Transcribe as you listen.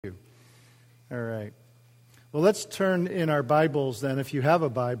All right. Well, let's turn in our Bibles then, if you have a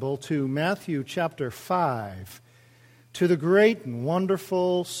Bible, to Matthew chapter 5, to the great and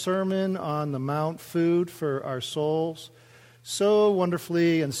wonderful Sermon on the Mount, Food for Our Souls. So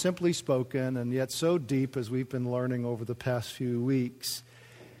wonderfully and simply spoken, and yet so deep as we've been learning over the past few weeks.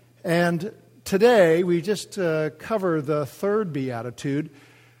 And today we just cover the third beatitude,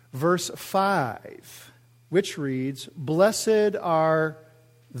 verse 5, which reads, "Blessed are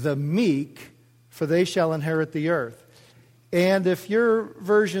the meek, for they shall inherit the earth." And if your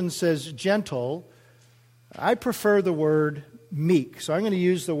version says gentle, I prefer the word meek. So I'm going to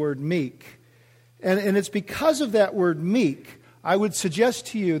use the word meek. And it's because of that word meek, I would suggest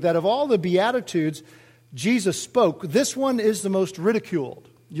to you that of all the Beatitudes Jesus spoke, this one is the most ridiculed.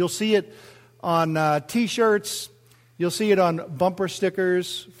 You'll see it on T-shirts. You'll see it on bumper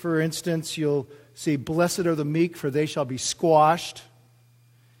stickers. For instance, you'll see, "Blessed are the meek, for they shall be squashed."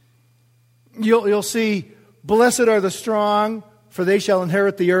 You'll see, "Blessed are the strong, for they shall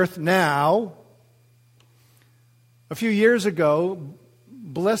inherit the earth now." A few years ago,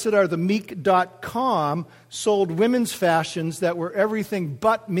 blessedarethemeek.com sold women's fashions that were everything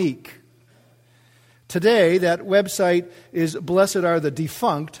but meek. Today, that website is Blessed Are the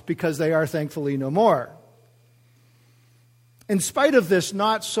Defunct, because they are thankfully no more. In spite of this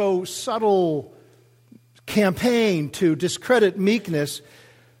not so subtle campaign to discredit meekness,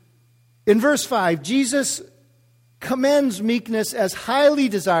 in verse 5, Jesus commends meekness as highly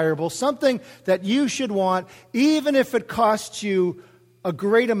desirable, something that you should want, even if it costs you a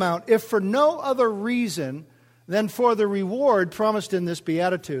great amount, if for no other reason than for the reward promised in this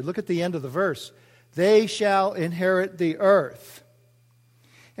beatitude. Look at the end of the verse. They shall inherit the earth.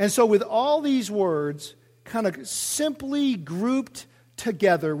 And so with all these words kind of simply grouped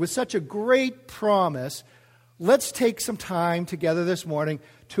together with such a great promise, let's take some time together this morning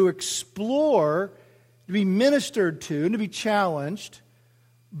to explore, to be ministered to, and to be challenged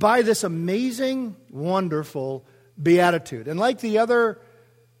by this amazing, wonderful beatitude. And like the other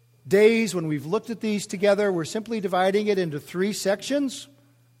days when we've looked at these together, we're simply dividing it into three sections.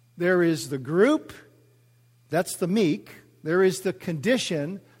 There is the group, that's the meek. There is the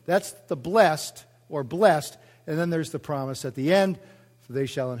condition, that's the blessed or blessed. And then there's the promise at the end, for they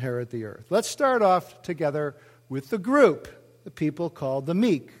shall inherit the earth. Let's start off together with the group, the people called the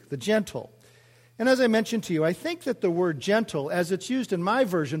meek, the gentle. And as I mentioned to you, I think that the word gentle, as it's used in my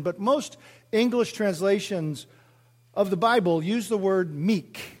version, but most English translations of the Bible use the word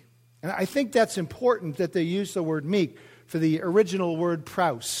meek. And I think that's important that they use the word meek for the original word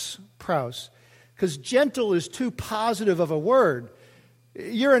praus, because gentle is too positive of a word.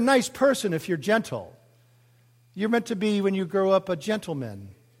 You're a nice person if you're gentle. You're meant to be, when you grow up, a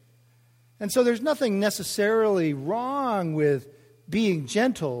gentleman. And so there's nothing necessarily wrong with being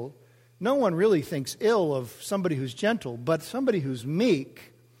gentle. No one really thinks ill of somebody who's gentle, but somebody who's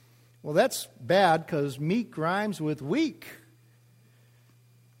meek, well, that's bad, because meek rhymes with weak.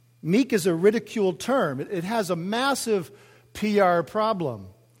 Meek is a ridiculed term. It has a massive PR problem.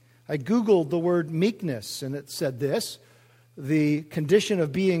 I Googled the word meekness, and it said this, the condition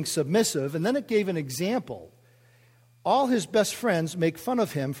of being submissive, and then it gave an example. All his best friends make fun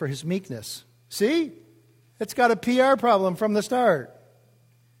of him for his meekness. See? It's got a PR problem from the start.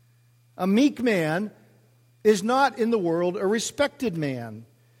 A meek man is not in the world a respected man.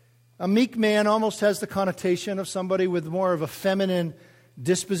 A meek man almost has the connotation of somebody with more of a feminine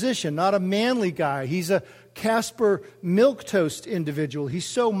disposition, not a manly guy. He's a Casper milquetoast individual. He's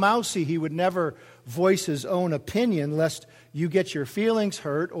so mousy he would never voice his own opinion lest you get your feelings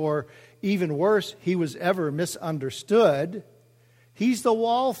hurt, or even worse, he was ever misunderstood. He's the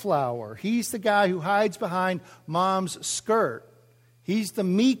wallflower. He's the guy who hides behind mom's skirt. He's the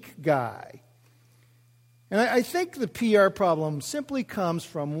meek guy. And I think the PR problem simply comes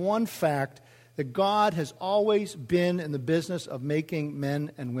from one fact, that God has always been in the business of making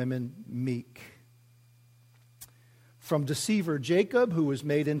men and women meek. From deceiver Jacob, who was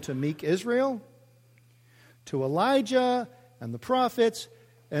made into meek Israel, to Elijah and the prophets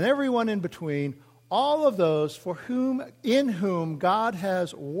and everyone in between, all of those in whom God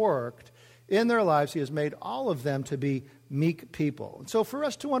has worked in their lives, He has made all of them to be meek people. And so for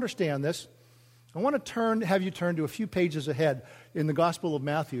us to understand this, I want to have you turn to a few pages ahead in the Gospel of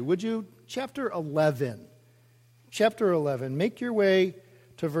Matthew. Would you? Chapter 11. Chapter 11. Make your way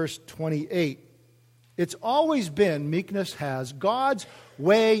to verse 28. It's always been, meekness has, God's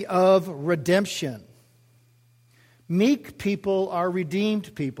way of redemption. Meek people are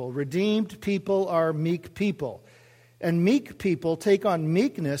redeemed people. Redeemed people are meek people. And meek people take on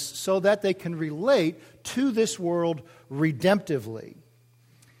meekness so that they can relate to this world redemptively.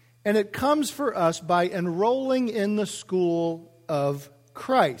 And it comes for us by enrolling in the school of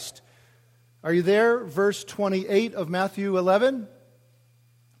Christ. Are you there? Verse 28 of Matthew 11.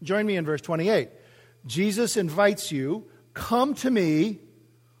 Join me in verse 28. Jesus invites you, "Come to me,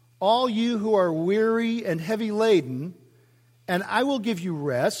 all you who are weary and heavy laden, and I will give you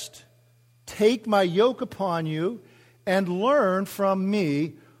rest. Take my yoke upon you and learn from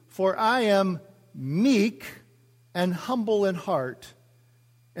me, for I am meek and humble in heart,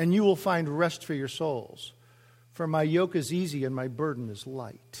 and you will find rest for your souls. For my yoke is easy and my burden is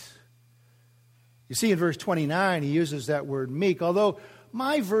light." You see, in verse 29, he uses that word meek, although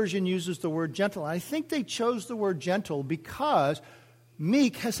my version uses the word gentle. I think they chose the word gentle because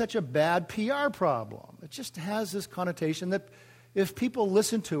meek has such a bad PR problem. It just has this connotation that if people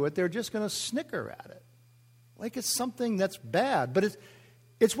listen to it, they're just going to snicker at it, like it's something that's bad. But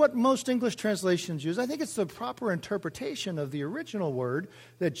it's what most English translations use. I think it's the proper interpretation of the original word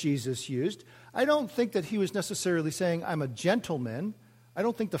that Jesus used. I don't think that he was necessarily saying, "I'm a gentleman." I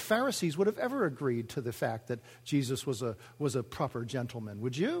don't think the Pharisees would have ever agreed to the fact that Jesus was a proper gentleman.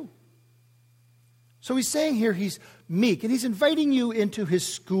 Would you? So he's saying here he's meek, and he's inviting you into his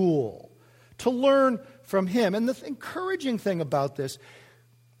school to learn from him. And the encouraging thing about this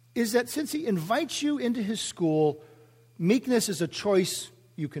is that since he invites you into his school, meekness is a choice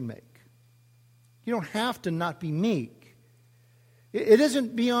you can make. You don't have to not be meek. It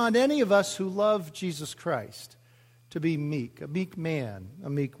isn't beyond any of us who love Jesus Christ to be meek, a meek man, a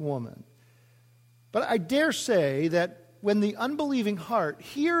meek woman. But I dare say that when the unbelieving heart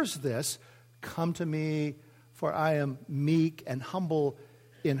hears this, "Come to me, for I am meek and humble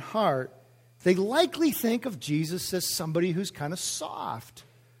in heart," they likely think of Jesus as somebody who's kind of soft,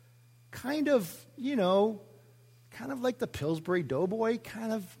 kind of like the Pillsbury Doughboy,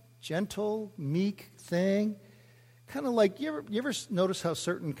 kind of gentle, meek thing. Kind of like, you ever notice how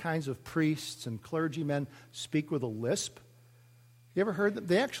certain kinds of priests and clergymen speak with a lisp? You ever heard that?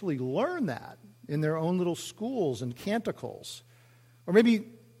 They actually learn that in their own little schools and canticles. Or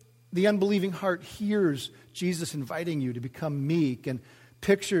maybe the unbelieving heart hears Jesus inviting you to become meek and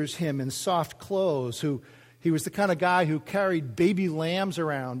pictures him in soft clothes. He was the kind of guy who carried baby lambs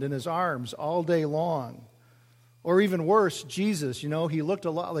around in his arms all day long. Or even worse, Jesus, he looked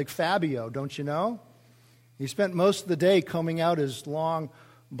a lot like Fabio, don't you know? He spent most of the day combing out his long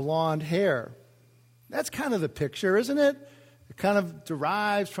blonde hair. That's kind of the picture, isn't it? It kind of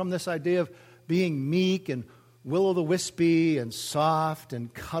derives from this idea of being meek and will-o'-the-wispy and soft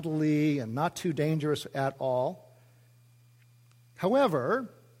and cuddly and not too dangerous at all.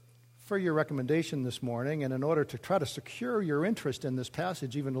 However, for your recommendation this morning, and in order to try to secure your interest in this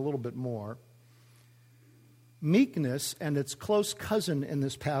passage even a little bit more, meekness and its close cousin in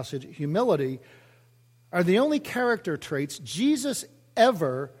this passage, humility, are the only character traits Jesus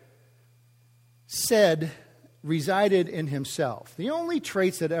ever said resided in himself. The only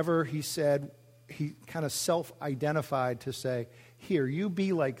traits that ever he said, he kind of self-identified to say, "Here, you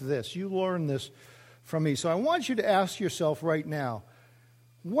be like this. You learn this from me." So I want you to ask yourself right now,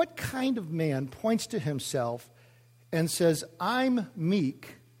 what kind of man points to himself and says, "I'm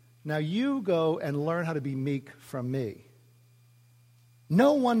meek. Now you go and learn how to be meek from me"?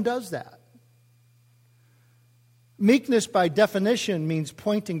 No one does that. Meekness, by definition, means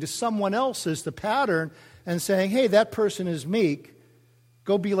pointing to someone else as the pattern and saying, "Hey, that person is meek.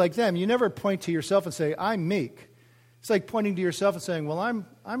 Go be like them." You never point to yourself and say, "I'm meek." It's like pointing to yourself and saying, "Well,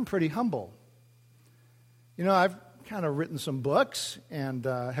 I'm pretty humble." I've kind of written some books, and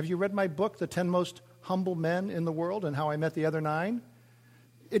have you read my book, The 10 Most Humble Men in the World and How I Met the Other 9?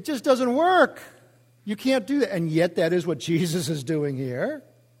 It just doesn't work. You can't do that. And yet that is what Jesus is doing here.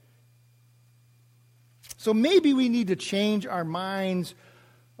 So maybe we need to change our minds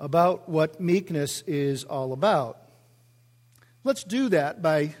about what meekness is all about. Let's do that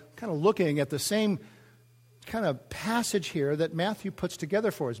by kind of looking at the same kind of passage here that Matthew puts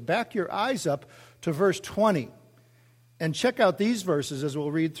together for us. Back your eyes up to verse 20 and check out these verses as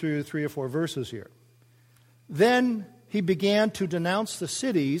we'll read through 3 or 4 verses here. "Then he began to denounce the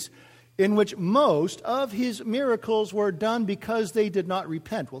cities in which most of his miracles were done because they did not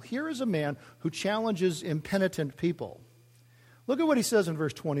repent." Well, here is a man who challenges impenitent people. Look at what he says in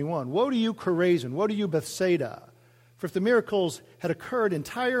verse 21. "Woe to you, Chorazin! Woe to you, Bethsaida! For if the miracles had occurred in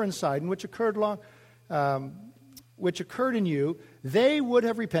Tyre and Sidon, which occurred in you, they would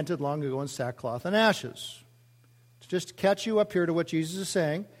have repented long ago in sackcloth and ashes." To just catch you up here to what Jesus is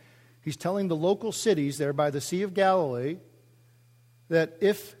saying, he's telling the local cities there by the Sea of Galilee that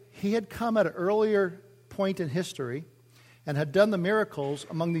if he had come at an earlier point in history and had done the miracles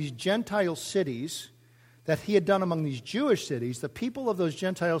among these Gentile cities, that he had done among these Jewish cities, the people of those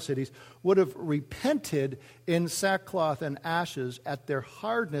Gentile cities would have repented in sackcloth and ashes at their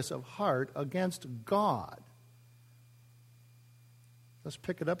hardness of heart against God. Let's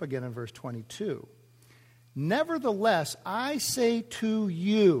pick it up again in verse 22. Nevertheless, I say to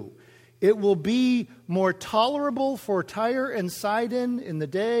you, it will be more tolerable for Tyre and Sidon in the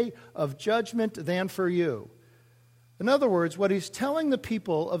day of judgment than for you. In other words, what he's telling the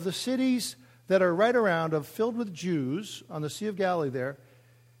people of the cities that are right around, filled with Jews on the Sea of Galilee there,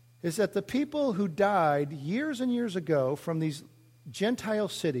 is that the people who died years and years ago from these Gentile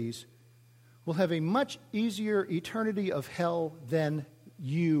cities will have a much easier eternity of hell than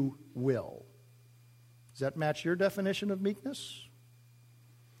you will. Does that match your definition of meekness?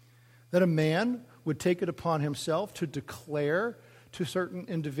 That a man would take it upon himself to declare to certain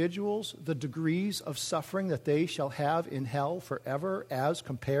individuals the degrees of suffering that they shall have in hell forever as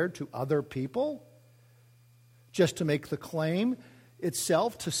compared to other people? Just to make the claim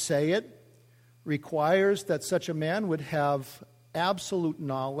itself, to say it, requires that such a man would have absolute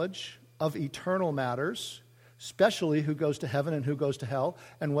knowledge of eternal matters, especially who goes to heaven and who goes to hell,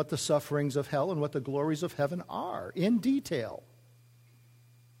 and what the sufferings of hell and what the glories of heaven are in detail.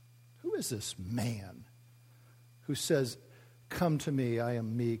 Who is this man who says, "Come to me, I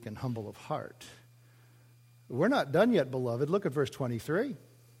am meek and humble of heart"? We're not done yet, beloved. Look at verse 23.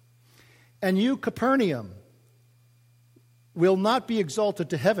 And you, Capernaum, will not be exalted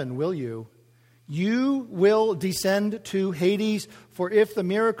to heaven, will you? You will descend to Hades, for if the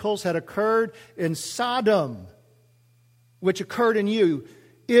miracles had occurred in Sodom, which occurred in you,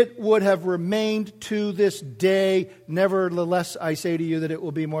 it would have remained to this day. Nevertheless, I say to you that it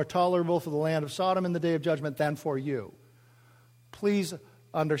will be more tolerable for the land of Sodom in the day of judgment than for you. Please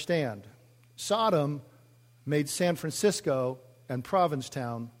understand, Sodom made San Francisco and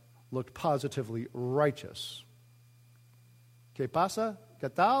Provincetown look positively righteous. ¿Qué pasa?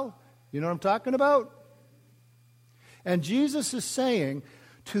 ¿Qué tal? You know what I'm talking about? And Jesus is saying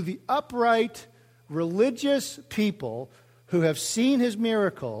to the upright, religious people who have seen his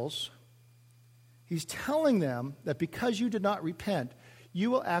miracles, he's telling them that because you did not repent, you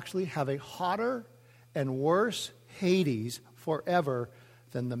will actually have a hotter and worse Hades forever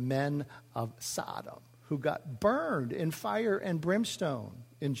than the men of Sodom, who got burned in fire and brimstone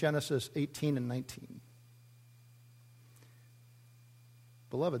in Genesis 18 and 19.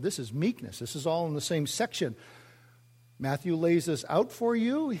 Beloved, this is meekness. This is all in the same section. Matthew lays this out for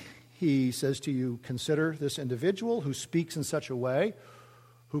you. He says to you, consider this individual who speaks in such a way,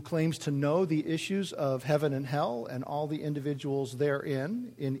 who claims to know the issues of heaven and hell and all the individuals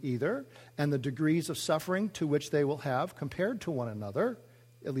therein, in either, and the degrees of suffering to which they will have compared to one another,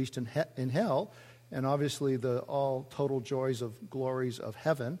 at least in hell, and obviously the all total joys of glories of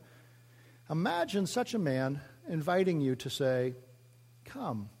heaven. Imagine such a man inviting you to say,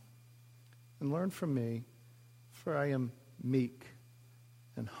 "Come and learn from me, for I am meek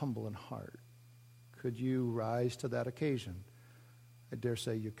and humble in heart." Could you rise to that occasion? I dare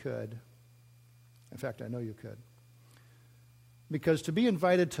say you could. In fact, I know you could. Because to be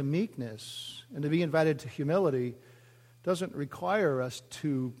invited to meekness and to be invited to humility doesn't require us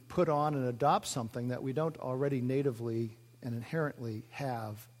to put on and adopt something that we don't already natively and inherently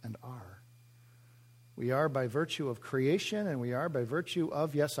have and are. We are by virtue of creation, and we are by virtue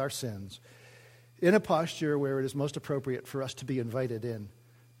of, yes, our sins, in a posture where it is most appropriate for us to be invited in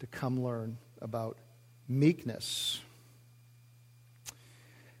to come learn about meekness.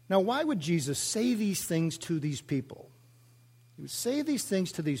 Now, why would Jesus say these things to these people? He would say these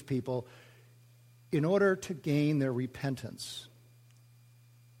things to these people in order to gain their repentance.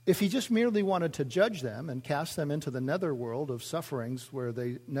 If he just merely wanted to judge them and cast them into the netherworld of sufferings where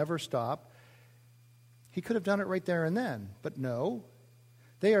they never stop, he could have done it right there and then. But no,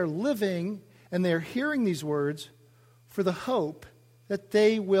 they are living and they are hearing these words for the hope that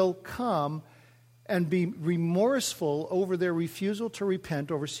they will come and be remorseful over their refusal to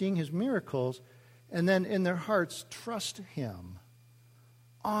repent, over seeing his miracles, and then in their hearts trust him,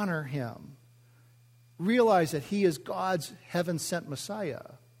 honor him, realize that he is God's heaven-sent Messiah.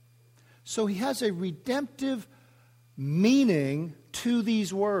 So he has a redemptive meaning to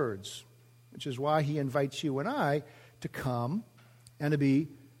these words, which is why he invites you and I to come and to be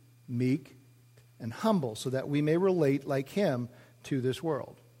meek and humble so that we may relate like him to this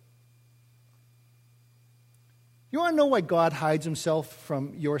world. You want to know why God hides himself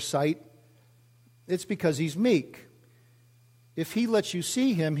from your sight? It's because he's meek. If he lets you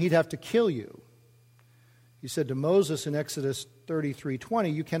see him, he'd have to kill you. He said to Moses in Exodus 33:20,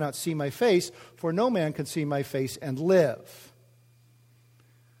 "You cannot see my face, for no man can see my face and live."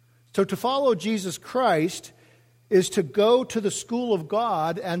 So to follow Jesus Christ is to go to the school of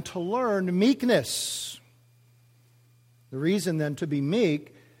God and to learn meekness. The reason then to be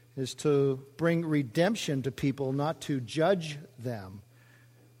meek is to bring redemption to people, not to judge them.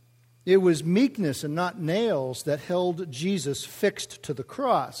 It was meekness and not nails that held Jesus fixed to the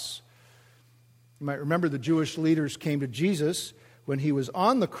cross. You might remember the Jewish leaders came to Jesus when he was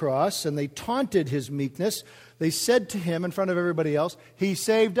on the cross, and they taunted his meekness. They said to him in front of everybody else, "He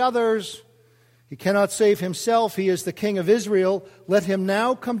saved others. He cannot save himself. He is the King of Israel. Let him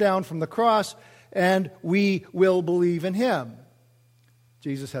now come down from the cross, and we will believe in him."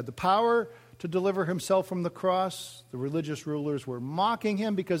 Jesus had the power to deliver himself from the cross. The religious rulers were mocking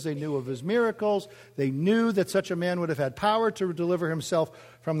him because they knew of his miracles. They knew that such a man would have had power to deliver himself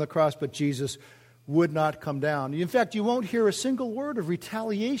from the cross, but Jesus would not come down. In fact, you won't hear a single word of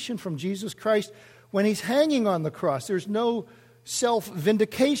retaliation from Jesus Christ when he's hanging on the cross. There's no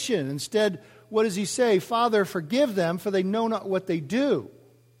self-vindication. Instead, what does he say? "Father, forgive them, for they know not what they do."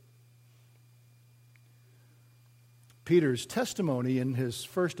 Peter's testimony in his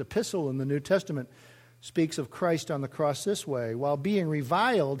first epistle in the New Testament speaks of Christ on the cross this way: "While being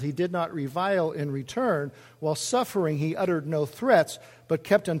reviled, he did not revile in return. While suffering, he uttered no threats, but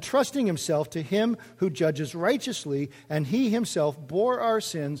kept entrusting himself to him who judges righteously, and he himself bore our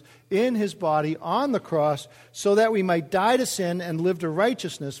sins in his body on the cross, so that we might die to sin and live to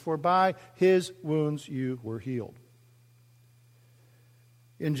righteousness, for by his wounds you were healed."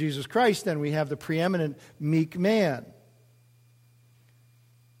 In Jesus Christ, then, we have the preeminent meek man.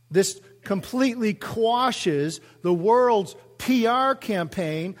 This completely quashes the world's PR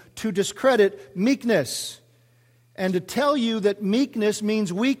campaign to discredit meekness and to tell you that meekness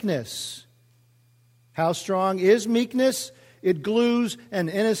means weakness. How strong is meekness? It glues an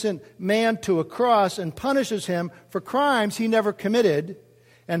innocent man to a cross and punishes him for crimes he never committed,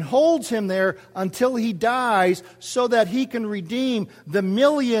 and holds him there until he dies so that he can redeem the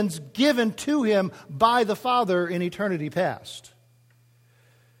millions given to him by the Father in eternity past.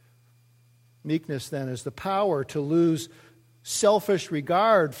 Meekness, then, is the power to lose selfish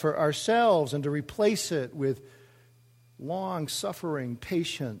regard for ourselves and to replace it with long-suffering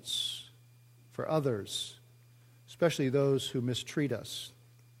patience for others, especially those who mistreat us.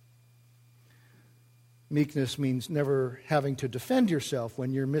 Meekness means never having to defend yourself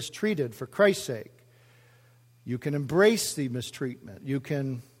when you're mistreated for Christ's sake. You can embrace the mistreatment. You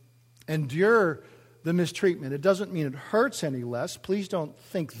can endure the mistreatment. It doesn't mean it hurts any less. Please don't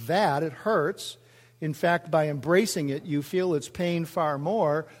think that. It hurts. In fact, by embracing it, you feel its pain far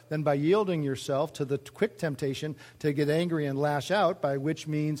more than by yielding yourself to the quick temptation to get angry and lash out, by which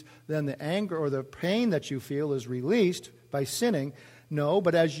means then the anger or the pain that you feel is released by sinning. No,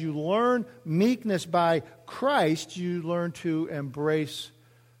 but as you learn meekness by Christ, you learn to embrace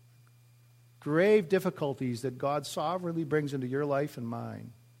grave difficulties that God sovereignly brings into your life and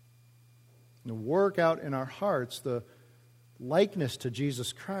mine. And work out in our hearts the likeness to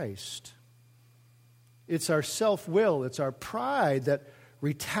Jesus Christ. It's our self-will, it's our pride that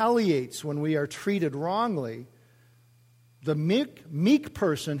retaliates when we are treated wrongly. The meek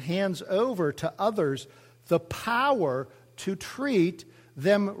person hands over to others the power to treat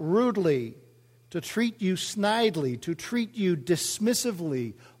them rudely, to treat you snidely, to treat you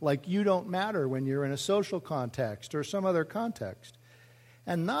dismissively, like you don't matter when you're in a social context or some other context.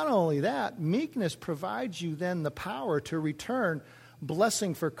 And not only that, meekness provides you then the power to return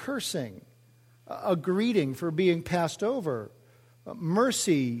blessing for cursing, a greeting for being passed over,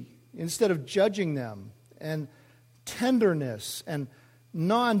 mercy instead of judging them, and tenderness and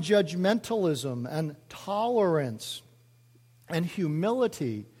non-judgmentalism and tolerance and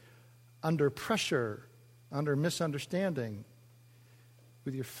humility under pressure, under misunderstanding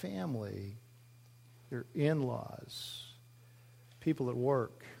with your family, your in-laws, people at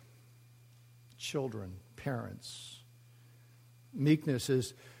work, children, parents. Meekness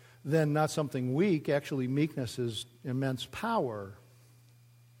is then not something weak. Actually, meekness is immense power.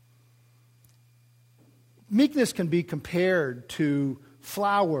 Meekness can be compared to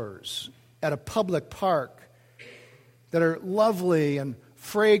flowers at a public park that are lovely and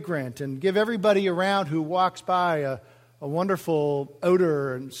fragrant and give everybody around who walks by a wonderful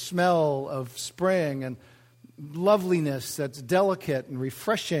odor and smell of spring and loveliness that's delicate and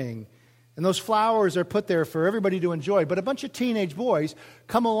refreshing. And those flowers are put there for everybody to enjoy. But a bunch of teenage boys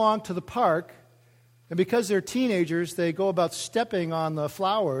come along to the park, and because they're teenagers, they go about stepping on the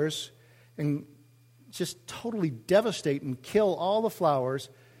flowers and just totally devastate and kill all the flowers.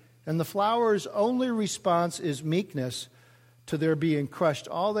 And the flowers' only response is meekness to their being crushed,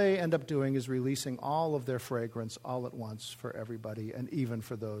 all they end up doing is releasing all of their fragrance all at once for everybody, and even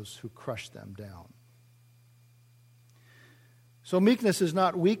for those who crush them down. So meekness is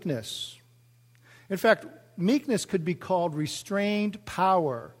not weakness. In fact, meekness could be called restrained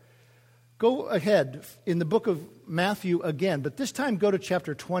power. Go ahead in the book of Matthew again, but this time go to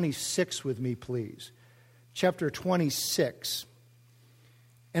chapter 26 with me, please. Chapter 26.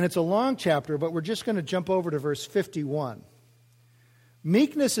 And it's a long chapter, but we're just going to jump over to verse 51.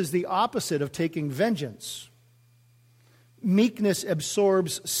 Meekness is the opposite of taking vengeance. Meekness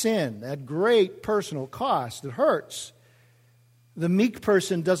absorbs sin at great personal cost. It hurts. The meek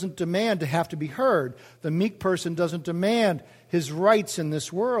person doesn't demand to have to be heard. The meek person doesn't demand his rights in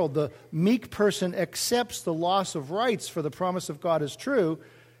this world. The meek person accepts the loss of rights, for the promise of God is true,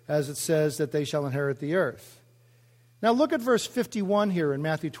 as it says that they shall inherit the earth. Now look at verse 51 here in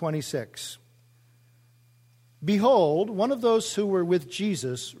Matthew 26. Behold, one of those who were with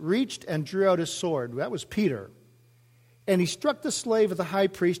Jesus reached and drew out his sword. That was Peter. And he struck the slave of the high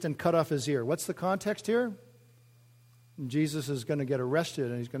priest and cut off his ear. What's the context here? Jesus is going to get arrested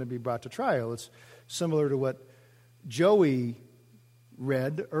and he's going to be brought to trial. It's similar to what Joey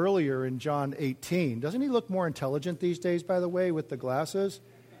read earlier in John 18. Doesn't he look more intelligent these days, by the way, with the glasses?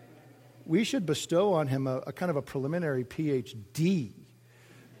 We should bestow on him a kind of a preliminary PhD,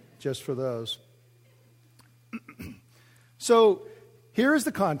 just for those. So here is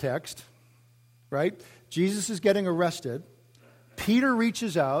the context, right? Jesus is getting arrested. Peter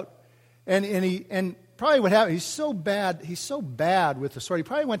reaches out, and probably what happened, he's so bad with the sword. He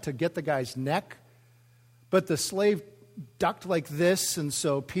probably went to get the guy's neck, but the slave ducked like this, and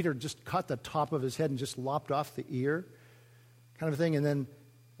so Peter just caught the top of his head and just lopped off the ear, kind of thing. And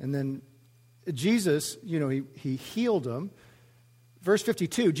then Jesus, he healed him. Verse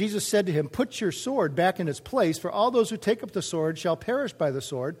 52, Jesus said to him, "Put your sword back in its place, for all those who take up the sword shall perish by the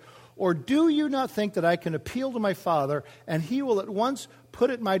sword. Or do you not think that I can appeal to my Father, and he will at once put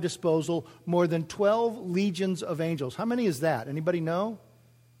at my disposal more than 12 legions of angels?" How many is that? Anybody know?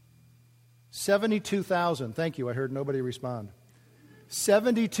 72,000. Thank you. I heard nobody respond.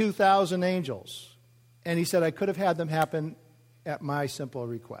 72,000 angels. And he said, I could have had them happen at my simple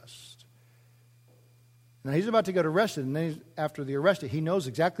request. Now, he's about to get arrested, and then after the arrest, he knows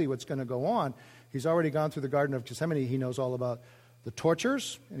exactly what's going to go on. He's already gone through the Garden of Gethsemane. He knows all about the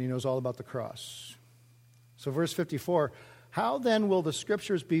tortures, and he knows all about the cross. So verse 54, how then will the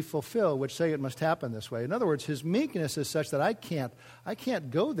Scriptures be fulfilled, which say it must happen this way? In other words, his meekness is such that I can't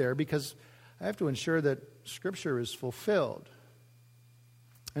go there because I have to ensure that Scripture is fulfilled.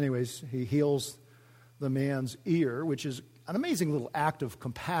 Anyways, he heals the man's ear, which is an amazing little act of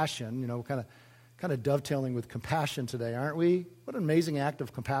compassion, kind of dovetailing with compassion today, aren't we? What an amazing act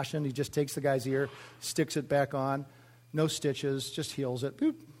of compassion. He just takes the guy's ear, sticks it back on, no stitches, just heals it.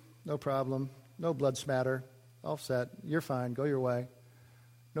 Boop, no problem, no blood spatter, all set. You're fine, go your way.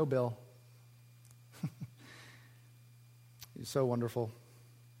 No bill. He's so wonderful.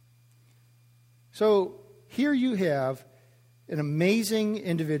 So here you have an amazing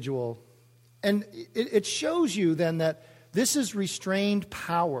individual, and it shows you then that this is restrained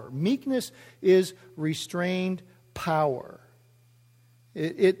power. Meekness is restrained power.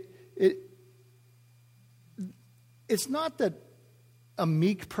 It's not that a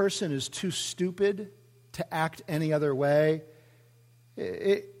meek person is too stupid to act any other way.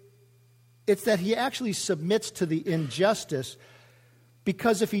 It's that he actually submits to the injustice,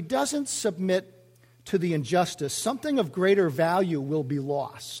 because if he doesn't submit to the injustice, something of greater value will be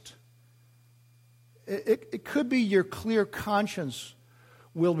lost. It could be your clear conscience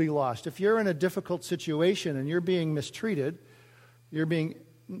will be lost. If you're in a difficult situation and you're being mistreated, you're being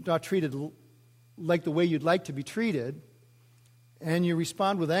not treated like the way you'd like to be treated, and you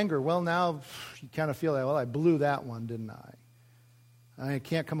respond with anger, well, now you kind of feel like, well, I blew that one, didn't I? I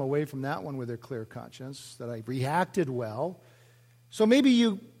can't come away from that one with a clear conscience, that I reacted well. So maybe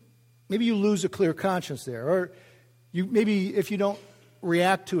you lose a clear conscience there. Or maybe if you don't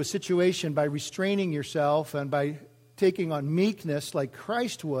react to a situation by restraining yourself and by taking on meekness like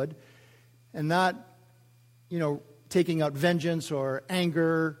Christ would, and not, taking out vengeance or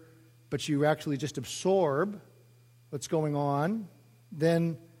anger, but you actually just absorb what's going on,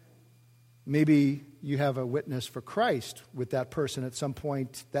 then maybe you have a witness for Christ with that person at some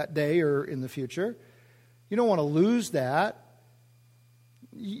point that day or in the future. You don't want to lose that.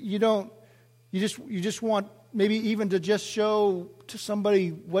 You just want maybe even to just show to somebody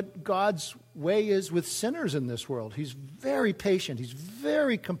what God's way is with sinners in this world. He's very patient. He's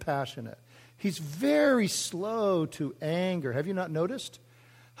very compassionate. He's very slow to anger. Have you not noticed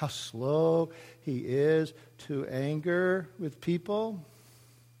how slow he is to anger with people.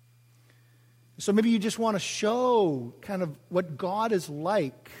 So maybe you just want to show kind of what God is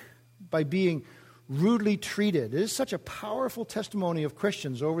like by being rudely treated. It is such a powerful testimony of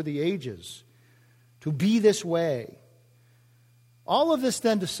Christians over the ages to be this way. All of this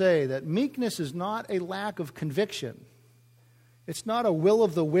then to say that meekness is not a lack of conviction. It's not a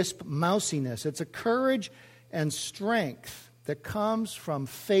will-o'-the-wisp mousiness. It's a courage and strength that comes from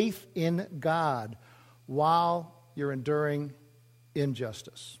faith in God while you're enduring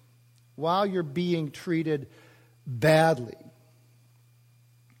injustice, while you're being treated badly.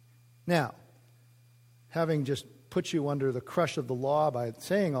 Now, having just put you under the crush of the law by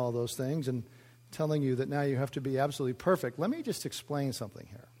saying all those things and telling you that now you have to be absolutely perfect, let me just explain something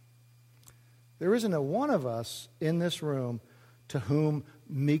here. There isn't a one of us in this room to whom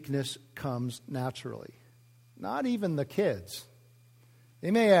meekness comes naturally. Not even the kids.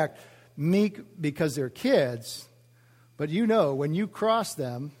 They may act meek because they're kids, but you know when you cross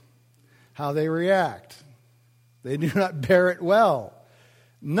them, how they react. They do not bear it well.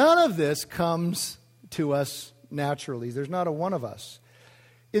 None of this comes to us naturally. There's not a one of us.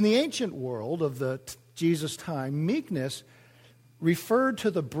 In the ancient world of the Jesus time, meekness referred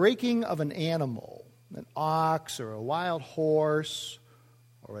to the breaking of an animal, an ox or a wild horse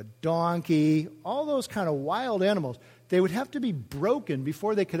or a donkey, all those kind of wild animals. They would have to be broken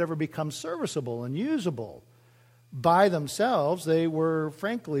before they could ever become serviceable and usable. By themselves, they were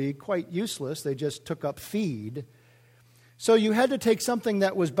frankly quite useless. They just took up feed. So you had to take something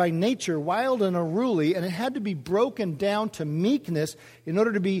that was by nature wild and unruly, and it had to be broken down to meekness in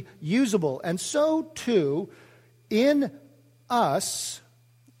order to be usable. And so too, in us,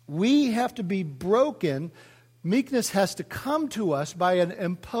 we have to be broken. Meekness has to come to us by an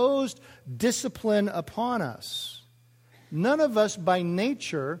imposed discipline upon us. None of us by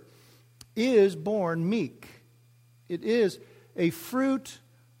nature is born meek. It is a fruit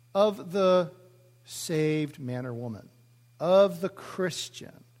of the saved man or woman, of the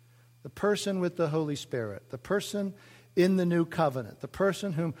Christian, the person with the Holy Spirit, the person in the new covenant, the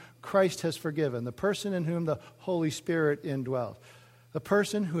person whom Christ has forgiven, the person in whom the Holy Spirit indwells, the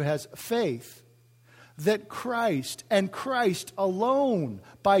person who has faith that Christ and Christ alone,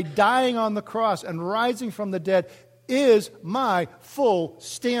 by dying on the cross and rising from the dead, is my full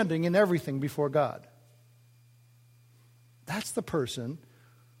standing in everything before God. That's the person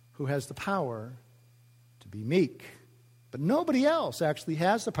who has the power to be meek. But nobody else actually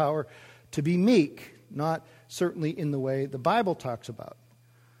has the power to be meek, not certainly in the way the Bible talks about.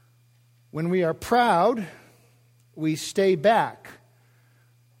 When we are proud, we stay back.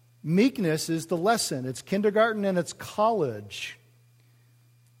 Meekness is the lesson. It's kindergarten and it's college.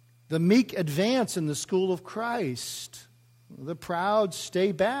 The meek advance in the school of Christ. The proud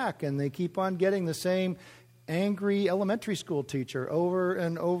stay back and they keep on getting the same angry elementary school teacher over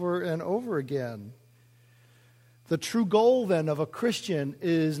and over and over again. The true goal then of a Christian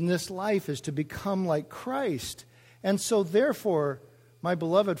in this life is to become like Christ. And so therefore, my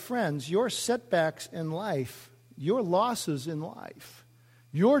beloved friends, your setbacks in life, your losses in life,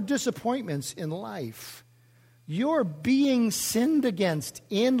 your disappointments in life, your being sinned against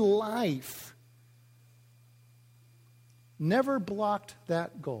in life, never blocked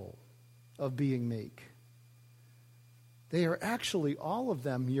that goal of being meek. They are actually, all of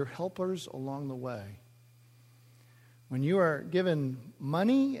them, your helpers along the way. When you are given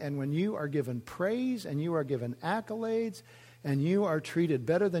money and when you are given praise and you are given accolades and you are treated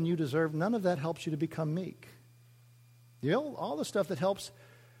better than you deserve, none of that helps you to become meek. All the stuff that helps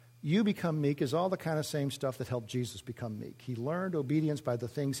you become meek is all the kind of same stuff that helped Jesus become meek. He learned obedience by the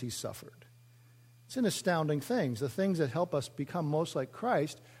things he suffered. It's an astounding thing. The things that help us become most like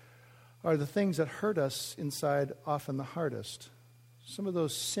Christ are the things that hurt us inside often the hardest. Some of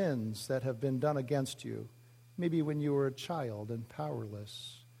those sins that have been done against you, maybe when you were a child and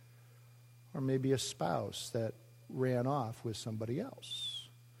powerless, or maybe a spouse that ran off with somebody else,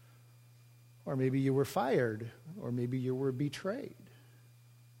 or maybe you were fired, or maybe you were betrayed.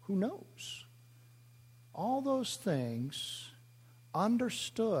 Who knows? All those things,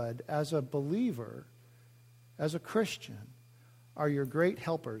 understood as a believer, as a Christian, are your great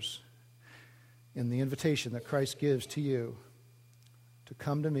helpers in the invitation that Christ gives to you to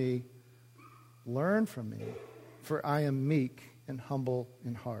come to me, learn from me, for I am meek and humble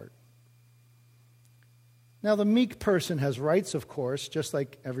in heart. Now, the meek person has rights, of course, just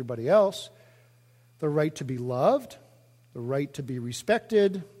like everybody else. The right to be loved, the right to be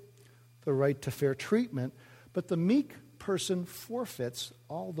respected, the right to fair treatment. But the meek person forfeits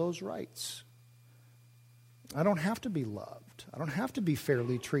all those rights. I don't have to be loved. I don't have to be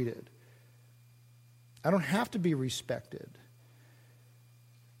fairly treated. I don't have to be respected.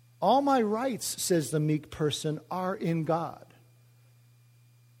 All my rights, says the meek person, are in God.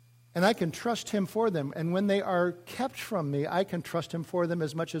 And I can trust him for them. And when they are kept from me, I can trust him for them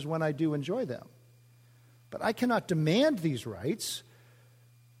as much as when I do enjoy them. But I cannot demand these rights.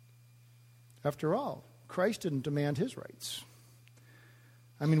 After all, Christ didn't demand his rights.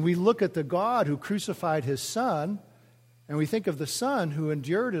 I mean, we look at the God who crucified his Son, and we think of the Son who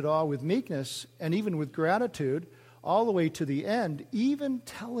endured it all with meekness and even with gratitude all the way to the end, even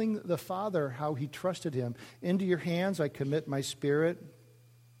telling the Father how he trusted him. Into your hands I commit my spirit.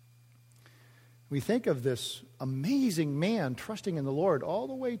 We think of this amazing man trusting in the Lord all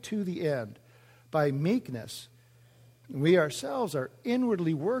the way to the end by meekness. We ourselves are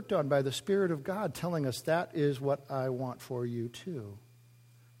inwardly worked on by the Spirit of God telling us that is what I want for you too.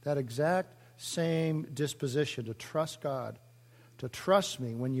 That exact same disposition to trust God, to trust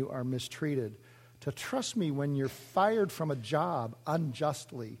me when you are mistreated, to trust me when you're fired from a job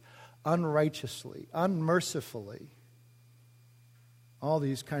unjustly, unrighteously, unmercifully. All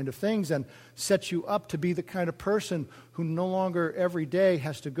these kind of things, and set you up to be the kind of person who no longer every day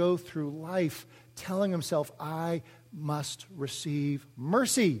has to go through life telling himself, I must receive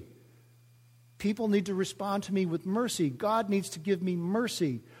mercy. People need to respond to me with mercy. God needs to give me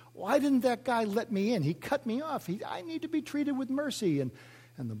mercy. Why didn't that guy let me in? He cut me off. I need to be treated with mercy. And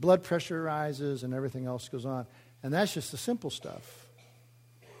the blood pressure rises and everything else goes on. And that's just the simple stuff.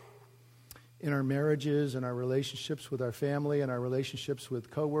 In our marriages and our relationships with our family and our relationships with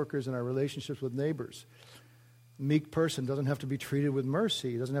coworkers and our relationships with neighbors. A meek person doesn't have to be treated with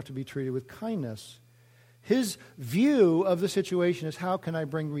mercy. He doesn't have to be treated with kindness. His view of the situation is, how can I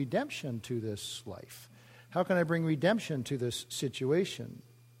bring redemption to this life? How can I bring redemption to this situation?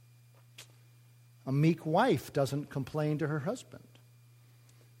 A meek wife doesn't complain to her husband.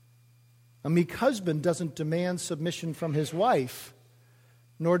 A meek husband doesn't demand submission from his wife,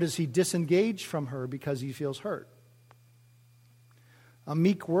 nor does he disengage from her because he feels hurt. A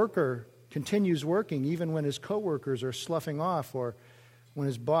meek worker continues working even when his coworkers are sloughing off or when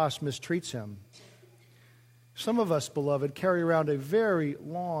his boss mistreats him. Some of us, beloved, carry around a very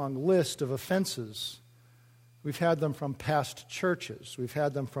long list of offenses. We've had them from past churches. We've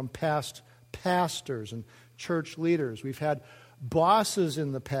had them from past pastors and church leaders. We've had bosses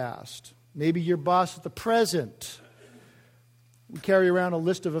in the past. Maybe your boss at the present. We carry around a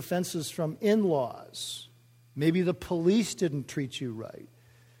list of offenses from in-laws. Maybe the police didn't treat you right.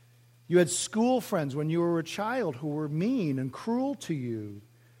 You had school friends when you were a child who were mean and cruel to you.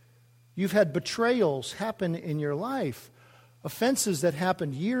 You've had betrayals happen in your life, offenses that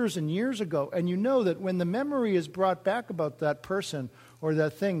happened years and years ago, and you know that when the memory is brought back about that person or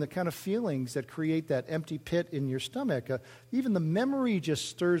that thing, the kind of feelings that create that empty pit in your stomach, even the memory just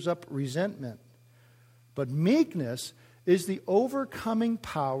stirs up resentment. But meekness is the overcoming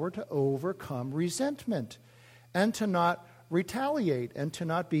power to overcome resentment and to not retaliate and to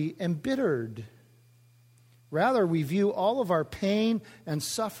not be embittered. Rather, we view all of our pain and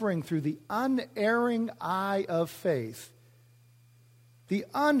suffering through the unerring eye of faith. The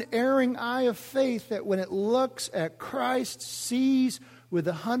unerring eye of faith that when it looks at Christ, sees with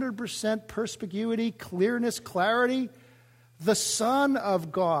 100% perspicuity, clearness, clarity, the Son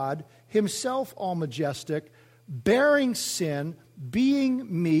of God, himself all majestic, bearing sin,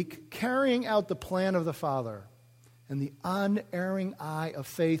 being meek, carrying out the plan of the Father. And the unerring eye of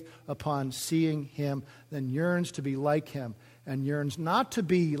faith upon seeing him then yearns to be like him and yearns not to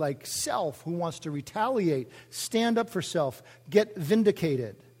be like self who wants to retaliate, stand up for self, get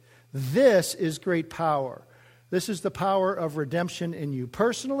vindicated. This is great power. This is the power of redemption in you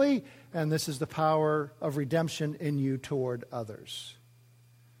personally, and this is the power of redemption in you toward others.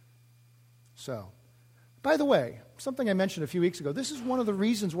 So, by the way, something I mentioned a few weeks ago, this is one of the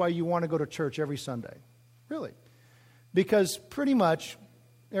reasons why you want to go to church every Sunday. Really. Because pretty much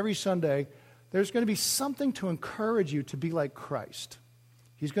every Sunday, there's going to be something to encourage you to be like Christ.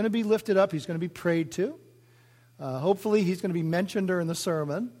 He's going to be lifted up. He's going to be prayed to. Hopefully, he's going to be mentioned during the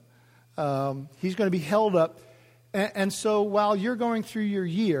sermon. He's going to be held up. And so while you're going through your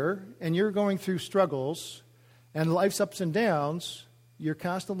year and you're going through struggles and life's ups and downs, you're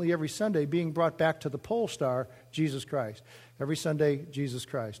constantly every Sunday being brought back to the pole star, Jesus Christ. Every Sunday, Jesus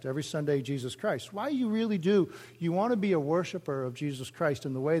Christ. Every Sunday, Jesus Christ. Why you really do, you want to be a worshiper of Jesus Christ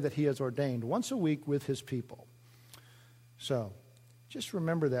in the way that he has ordained, once a week with his people. So, just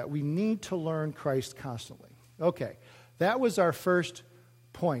remember that. We need to learn Christ constantly. Okay, that was our first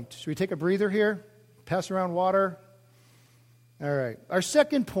point. Should we take a breather here? Pass around water? All right. Our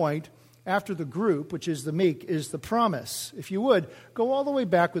second point after the group, which is the meek, is the promise. If you would, go all the way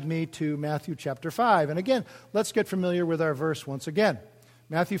back with me to Matthew chapter 5. And again, let's get familiar with our verse once again.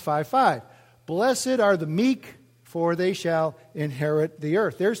 Matthew 5:5. Blessed are the meek, for they shall inherit the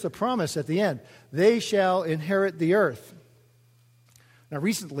earth. There's the promise at the end. They shall inherit the earth. Now,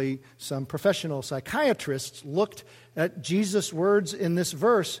 recently, some professional psychiatrists looked at Jesus' words in this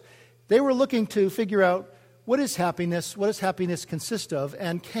verse. They were looking to figure out, what does happiness consist of,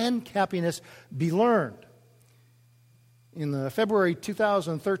 and can happiness be learned? In the February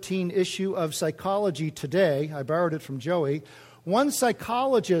 2013 issue of Psychology Today, I borrowed it from Joey, one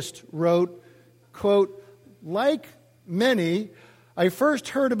psychologist wrote, quote, like many, I first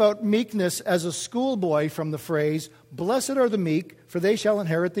heard about meekness as a schoolboy from the phrase, blessed are the meek, for they shall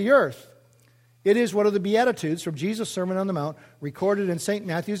inherit the earth. It is one of the Beatitudes from Jesus' Sermon on the Mount, recorded in St.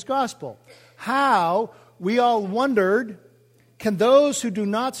 Matthew's Gospel. How, we all wondered, can those who do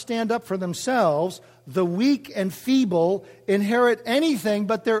not stand up for themselves, the weak and feeble, inherit anything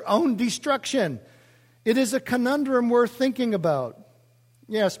but their own destruction? It is a conundrum worth thinking about.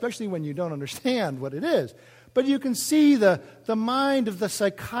 Yeah, especially when you don't understand what it is. But you can see the mind of the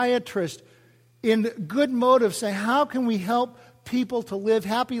psychiatrist in good motive saying, how can we help people to live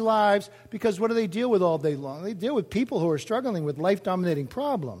happy lives? Because what do they deal with all day long? They deal with people who are struggling with life-dominating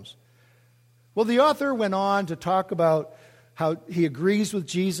problems. Well, the author went on to talk about how he agrees with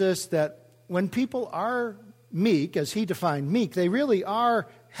Jesus that when people are meek, as he defined meek, they really are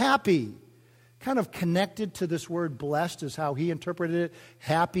happy. Kind of connected to this word blessed is how he interpreted it.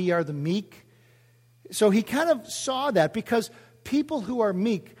 Happy are the meek. So he kind of saw that because people who are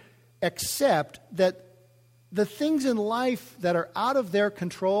meek accept that the things in life that are out of their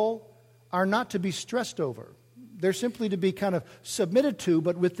control are not to be stressed over. They're simply to be kind of submitted to,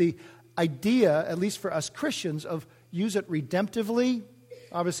 but with the idea, at least for us Christians, of use it redemptively.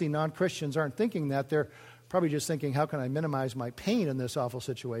 Obviously, non-Christians aren't thinking that. They're probably just thinking, how can I minimize my pain in this awful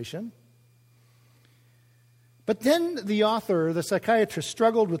situation? But then the author, the psychiatrist,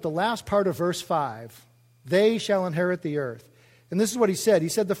 struggled with the last part of verse 5. They shall inherit the earth. And this is what he said. He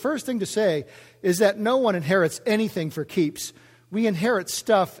said, the first thing to say is that no one inherits anything for keeps. We inherit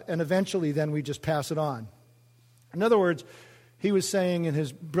stuff, and eventually then we just pass it on. In other words, he was saying in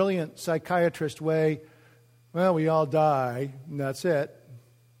his brilliant psychiatrist way, well, we all die, and that's it.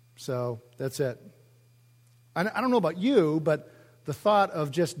 So that's it. I don't know about you, but the thought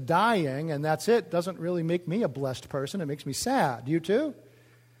of just dying and that's it doesn't really make me a blessed person. It makes me sad. You too?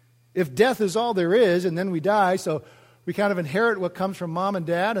 If death is all there is and then we die, so we kind of inherit what comes from mom and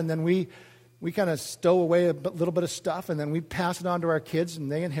dad, and then we kind of stow away a little bit of stuff, and then we pass it on to our kids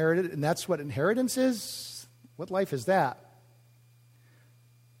and they inherit it, and that's what inheritance is? What life is that?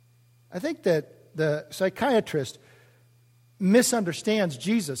 I think that the psychiatrist misunderstands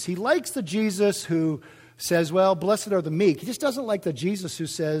Jesus. He likes the Jesus who says, well, blessed are the meek. He just doesn't like the Jesus who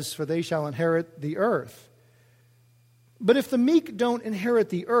says, for they shall inherit the earth. But if the meek don't inherit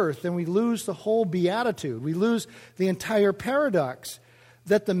the earth, then we lose the whole beatitude. We lose the entire paradox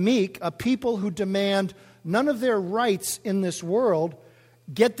that the meek, a people who demand none of their rights in this world,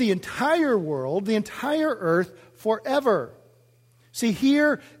 get the entire world, the entire earth forever. See,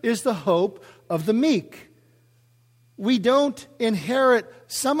 here is the hope of the meek. We don't inherit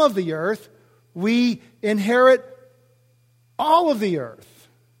some of the earth. We inherit all of the earth.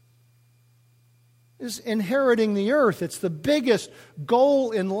 Is inheriting the earth. It's the biggest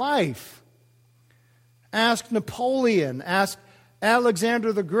goal in life. Ask Napoleon. Ask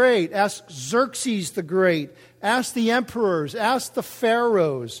Alexander the Great. Ask Xerxes the Great. Ask the emperors. Ask the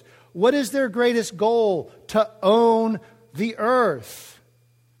pharaohs. What is their greatest goal? To own the earth.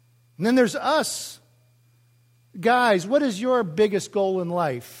 And then there's us. Guys, what is your biggest goal in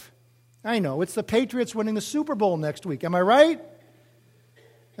life? I know, it's the Patriots winning the Super Bowl next week. Am I right?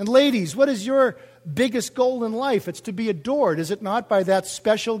 And ladies, what is your biggest goal in life? It's to be adored, is it not, by that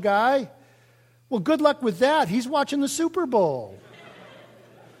special guy? Well, good luck with that. He's watching the Super Bowl.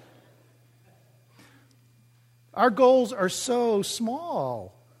 Our goals are so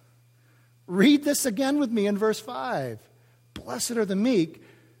small. Read this again with me in verse 5. Blessed are the meek,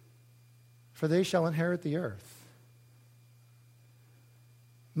 for they shall inherit the earth.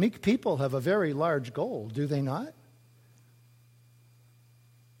 Meek people have a very large goal, do they not?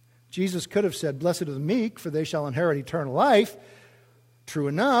 Jesus could have said, blessed are the meek, for they shall inherit eternal life. True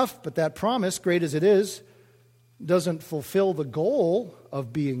enough, but that promise, great as it is, doesn't fulfill the goal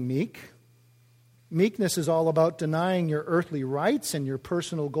of being meek. Meekness is all about denying your earthly rights and your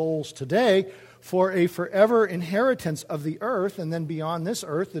personal goals today for a forever inheritance of the earth, and then beyond this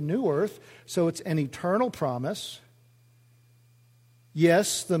earth, the new earth. So it's an eternal promise.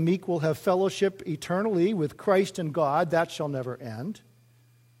 Yes, the meek will have fellowship eternally with Christ and God. That shall never end.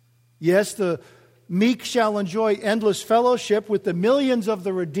 Yes, the meek shall enjoy endless fellowship with the millions of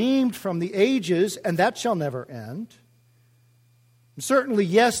the redeemed from the ages, and that shall never end. Certainly,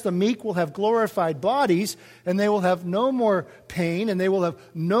 yes, the meek will have glorified bodies, and they will have no more pain, and they will have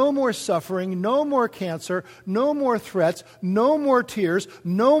no more suffering, no more cancer, no more threats, no more tears,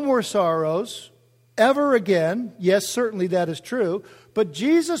 no more sorrows, ever again. Yes, certainly that is true. But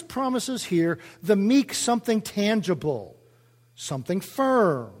Jesus promises here the meek something tangible, something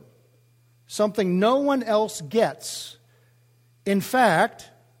firm, something no one else gets. In fact,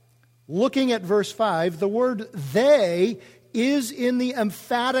 looking at verse 5, the word they is in the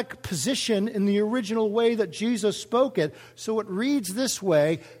emphatic position in the original way that Jesus spoke it. So it reads this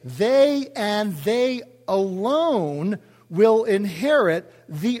way: they and they alone will inherit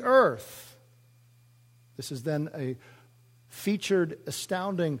the earth. This is then a featured,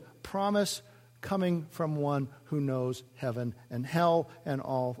 astounding promise coming from one who knows heaven and hell and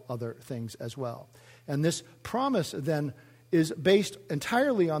all other things as well. And this promise then is based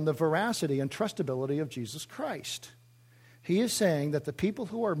entirely on the veracity and trustability of Jesus Christ. He is saying that the people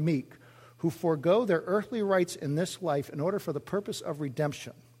who are meek, who forego their earthly rights in this life in order for the purpose of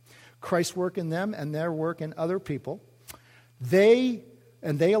redemption, Christ's work in them and their work in other people, they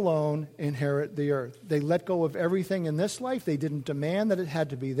and they alone inherit the earth. They let go of everything in this life. They didn't demand that it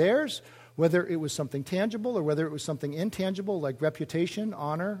had to be theirs, whether it was something tangible or whether it was something intangible like reputation,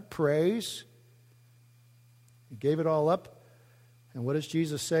 honor, praise. They gave it all up. And what does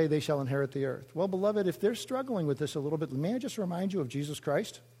Jesus say? They shall inherit the earth. Well, beloved, if they're struggling with this a little bit, may I just remind you of Jesus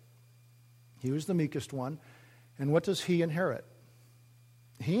Christ? He was the meekest one. And what does he inherit?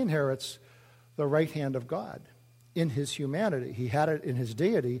 He inherits the right hand of God in his humanity. He had it in his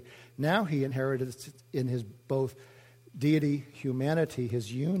deity. Now he inherited it in his both deity, humanity,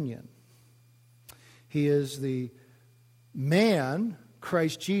 his union. He is the man,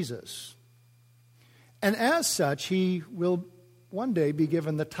 Christ Jesus. And as such, he will one day be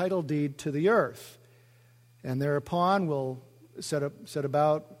given the title deed to the earth. And thereupon will set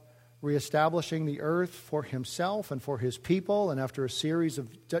about reestablishing the earth for himself and for his people. And after a series of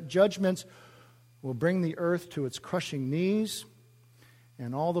judgments, will bring the earth to its crushing knees.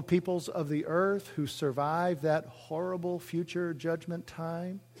 And all the peoples of the earth who survive that horrible future judgment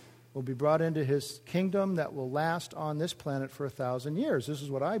time will be brought into his kingdom that will last on this planet for 1,000 years. This is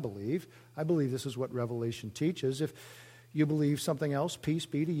what I believe. I believe this is what Revelation teaches. If you believe something else, peace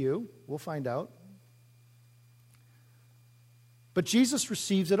be to you. We'll find out. But Jesus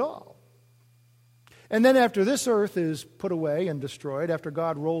receives it all. And then after this earth is put away and destroyed, after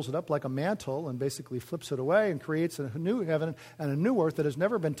God rolls it up like a mantle and basically flips it away and creates a new heaven and a new earth that has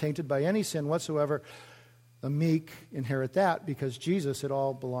never been tainted by any sin whatsoever, the meek inherit that because Jesus, it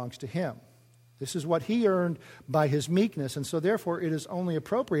all belongs to him. This is what he earned by his meekness, and so therefore it is only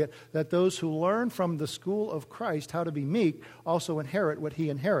appropriate that those who learn from the school of Christ how to be meek also inherit what he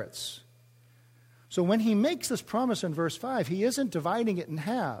inherits. So when he makes this promise in verse 5, he isn't dividing it in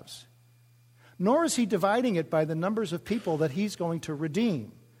halves, nor is he dividing it by the numbers of people that he's going to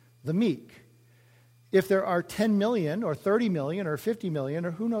redeem, the meek. If there are 10 million or 30 million or 50 million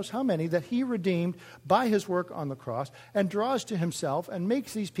or who knows how many that he redeemed by his work on the cross and draws to himself and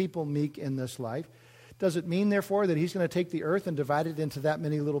makes these people meek in this life, does it mean, therefore, that he's going to take the earth and divide it into that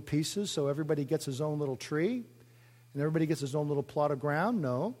many little pieces so everybody gets his own little tree and everybody gets his own little plot of ground?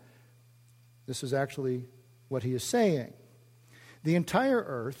 No. This is actually what he is saying. The entire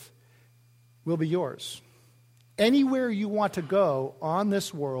earth will be yours. Anywhere you want to go on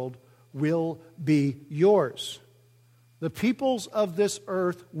this world will be yours. The peoples of this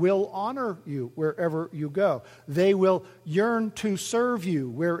earth will honor you wherever you go. They will yearn to serve you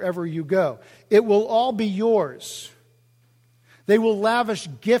wherever you go. It will all be yours. They will lavish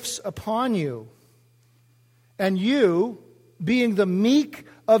gifts upon you. And you, being the meek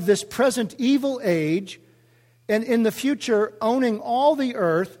of this present evil age, and in the future owning all the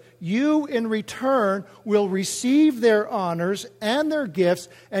earth, you in return will receive their honors and their gifts,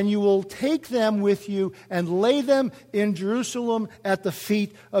 and you will take them with you and lay them in Jerusalem at the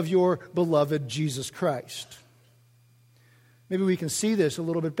feet of your beloved Jesus Christ. Maybe we can see this a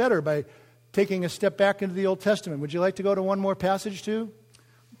little bit better by taking a step back into the Old Testament. Would you like to go to one more passage too?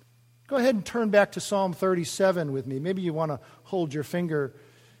 Go ahead and turn back to Psalm 37 with me. Maybe you want to hold your finger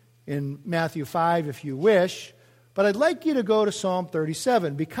in Matthew 5 if you wish. But I'd like you to go to Psalm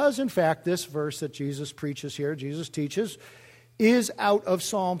 37 because, in fact, this verse that Jesus preaches here, Jesus teaches, is out of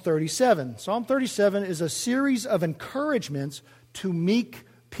Psalm 37. Psalm 37 is a series of encouragements to meek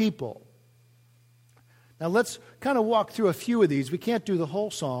people. Now let's kind of walk through a few of these. We can't do the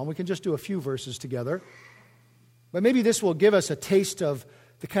whole psalm. We can just do a few verses together. But maybe this will give us a taste of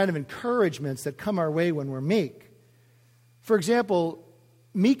the kind of encouragements that come our way when we're meek. For example,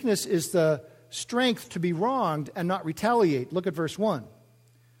 meekness is the strength to be wronged and not retaliate. Look at verse 1.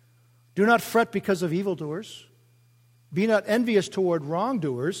 Do not fret because of evildoers. Be not envious toward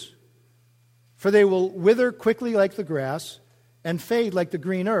wrongdoers, for they will wither quickly like the grass and fade like the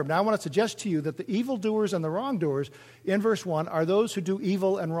green herb. Now I want to suggest to you that the evildoers and the wrongdoers in verse 1 are those who do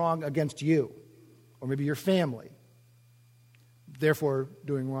evil and wrong against you, or maybe your family, therefore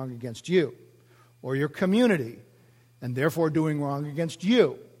doing wrong against you, or your community, and therefore doing wrong against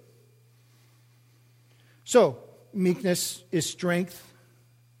you. So, meekness is strength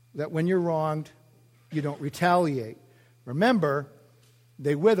that when you're wronged, you don't retaliate. Remember,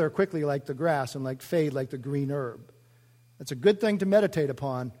 they wither quickly like the grass and fade like the green herb. That's a good thing to meditate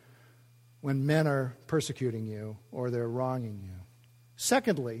upon when men are persecuting you or they're wronging you.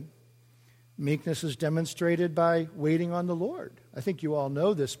 Secondly, meekness is demonstrated by waiting on the Lord. I think you all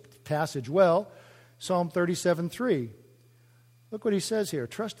know this passage well. Psalm 37:3. Look what he says here.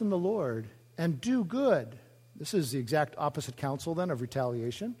 Trust in the Lord and do good. This is the exact opposite counsel then of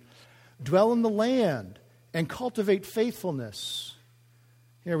retaliation. Dwell in the land and cultivate faithfulness.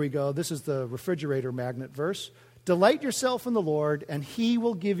 Here we go. This is the refrigerator magnet verse. Delight yourself in the Lord, and He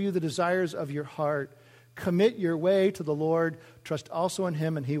will give you the desires of your heart. Commit your way to the Lord. Trust also in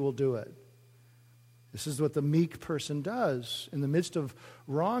Him, and He will do it. This is what the meek person does. In the midst of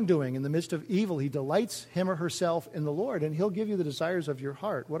wrongdoing, in the midst of evil, he delights him or herself in the Lord, and He'll give you the desires of your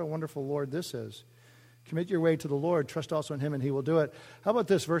heart. What a wonderful Lord this is. Commit your way to the Lord. Trust also in Him, and He will do it. How about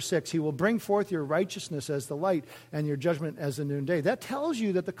this, verse 6? He will bring forth your righteousness as the light and your judgment as the noonday. That tells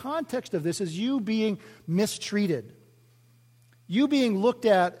you that the context of this is you being mistreated. You being looked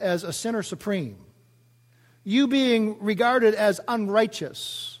at as a sinner supreme. You being regarded as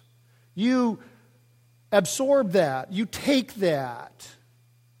unrighteous. You absorb that. You take that.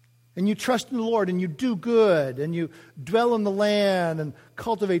 And you trust in the Lord, and you do good, and you dwell in the land and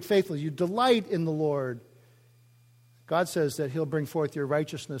cultivate faithfully. You delight in the Lord. God says that He'll bring forth your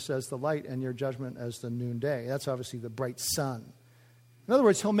righteousness as the light and your judgment as the noonday. That's obviously the bright sun. In other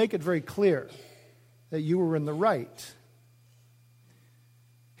words, He'll make it very clear that you were in the right.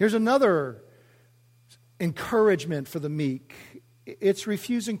 Here's another encouragement for the meek. It's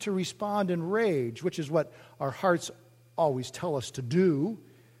refusing to respond in rage, which is what our hearts always tell us to do.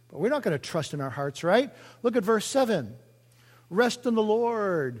 But we're not going to trust in our hearts, right? Look at verse 7. Rest in the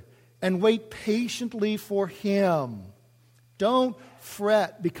Lord and wait patiently for Him. Don't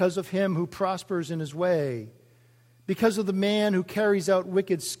fret because of him who prospers in his way, because of the man who carries out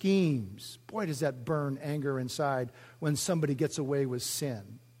wicked schemes. Boy, does that burn anger inside when somebody gets away with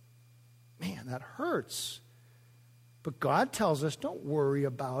sin. Man, that hurts. But God tells us, don't worry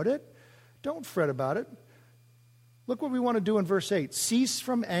about it. Don't fret about it. Look what we want to do in verse 8. Cease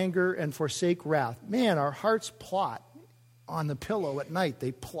from anger and forsake wrath. Man, our hearts plot on the pillow at night.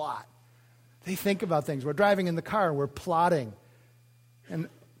 They plot. They think about things. We're driving in the car and we're plotting. And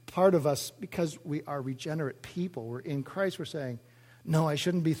part of us, because we are regenerate people, we're in Christ, we're saying, no, I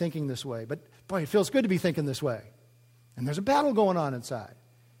shouldn't be thinking this way. But boy, it feels good to be thinking this way. And there's a battle going on inside.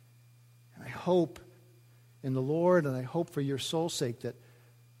 And I hope in the Lord, and I hope for your soul's sake, that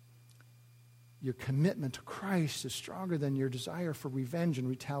your commitment to Christ is stronger than your desire for revenge and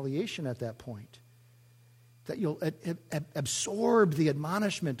retaliation at that point. That you'll absorb the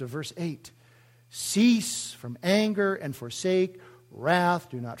admonishment of verse 8. Cease from anger and forsake wrath.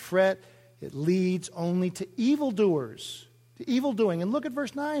 Do not fret. It leads only to evildoers, to evil doing. And look at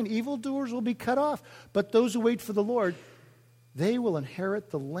verse 9. Evildoers will be cut off, but those who wait for the Lord, they will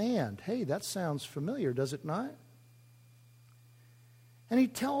inherit the land. Hey, that sounds familiar, does it not? And he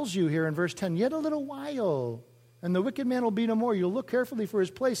tells you here in verse 10, yet a little while, and the wicked man will be no more. You'll look carefully for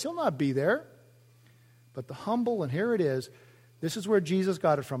his place. He'll not be there. But the humble, and here it is, this is where Jesus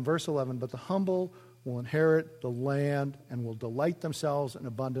got it from, verse 11, but the humble will inherit the land and will delight themselves in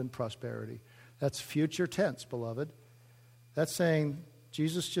abundant prosperity. That's future tense, beloved. That's saying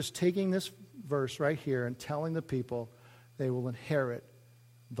Jesus just taking this verse right here and telling the people they will inherit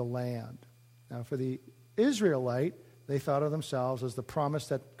the land. Now, for the Israelite, they thought of themselves as the promise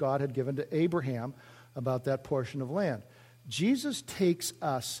that God had given to Abraham about that portion of land. Jesus takes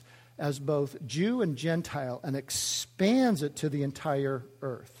us as both Jew and Gentile and expands it to the entire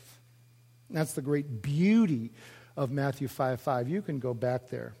earth. That's the great beauty of Matthew 5:5. You can go back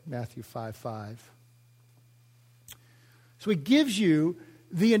there, Matthew 5:5. So he gives you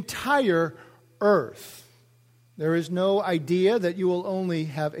the entire earth. There is no idea that you will only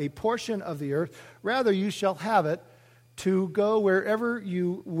have a portion of the earth. Rather, you shall have it to go wherever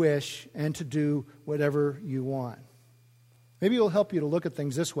you wish and to do whatever you want. Maybe it will help you to look at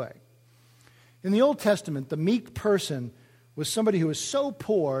things this way. In the Old Testament, the meek person was somebody who was so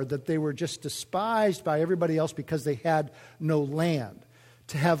poor that they were just despised by everybody else because they had no land.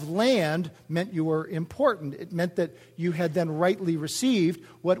 To have land meant you were important. It meant that you had then rightly received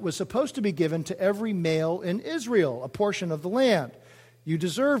what was supposed to be given to every male in Israel, a portion of the land. You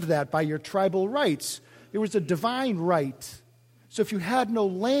deserved that by your tribal rights. It was a divine right. So if you had no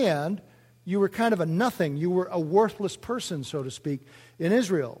land, you were kind of a nothing. You were a worthless person, so to speak, in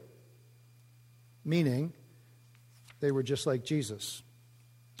Israel. Meaning, they were just like Jesus,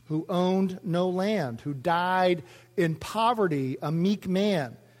 who owned no land, who died in poverty, a meek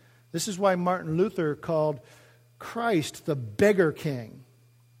man. This is why Martin Luther called Christ the beggar king.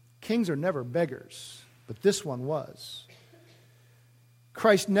 Kings are never beggars, but this one was.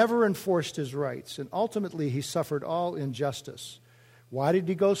 Christ never enforced his rights, and ultimately he suffered all injustice. Why did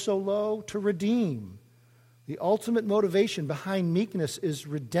he go so low? To redeem. The ultimate motivation behind meekness is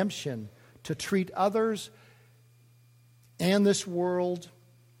redemption, to treat others and this world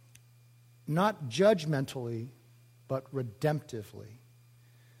not judgmentally, but redemptively.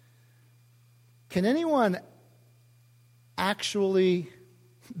 Can anyone actually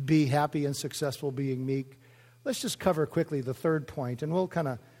be happy and successful being meek? Let's just cover quickly the third point, and we'll kind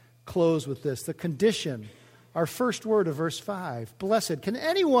of close with this. The condition, our first word of verse 5, blessed. Can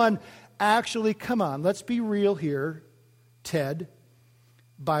anyone actually, come on, let's be real here, Ted,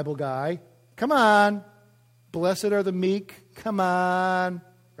 Bible guy. Come on. Blessed are the meek. Come on.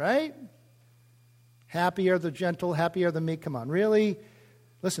 Right? Happy are the gentle. Happy are the meek. Come on. Really?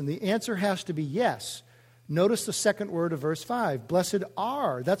 Listen, the answer has to be yes. Notice the second word of verse 5. Blessed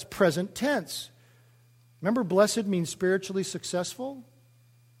are. That's present tense. Remember, blessed means spiritually successful.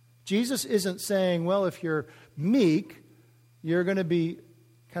 Jesus isn't saying, well, if you're meek, you're going to be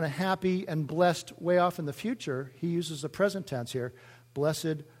kind of happy and blessed way off in the future. He uses the present tense here.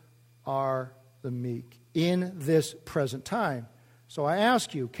 Blessed are the meek in this present time. So I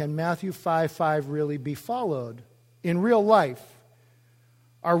ask you, can Matthew 5:5 really be followed in real life?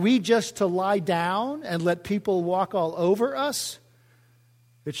 Are we just to lie down and let people walk all over us?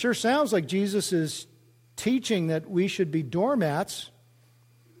 It sure sounds like Jesus is teaching that we should be doormats,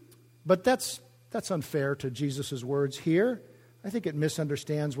 but that's unfair to Jesus' words here. I think it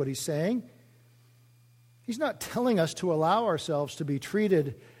misunderstands what he's saying. He's not telling us to allow ourselves to be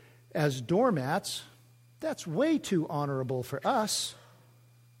treated as doormats. That's way too honorable for us.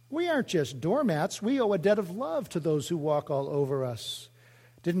 We aren't just doormats. We owe a debt of love to those who walk all over us.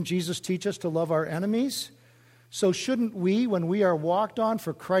 Didn't Jesus teach us to love our enemies? So shouldn't we, when we are walked on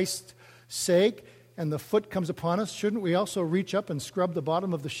for Christ's sake and the foot comes upon us, shouldn't we also reach up and scrub the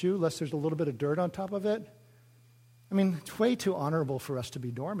bottom of the shoe lest there's a little bit of dirt on top of it? I mean, it's way too honorable for us to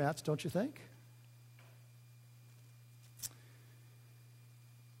be doormats, don't you think?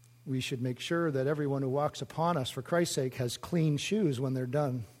 We should make sure that everyone who walks upon us for Christ's sake has clean shoes when they're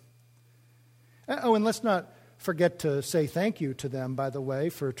done. Oh, and let's not forget to say thank you to them, by the way,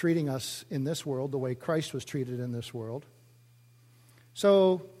 for treating us in this world the way Christ was treated in this world.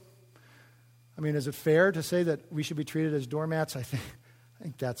 So, I mean, is it fair to say that we should be treated as doormats? I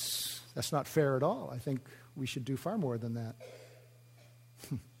think that's not fair at all. I think we should do far more than that.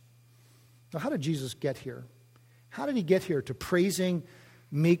 Now, how did Jesus get here? How did he get here to praising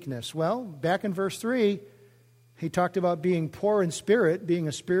meekness? Well, back in verse 3, he talked about being poor in spirit, being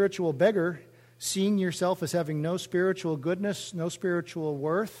a spiritual beggar, seeing yourself as having no spiritual goodness, no spiritual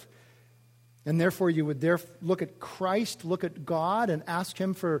worth. And therefore you would look at Christ, look at God, and ask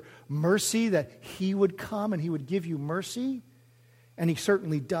him for mercy, that he would come and he would give you mercy. And he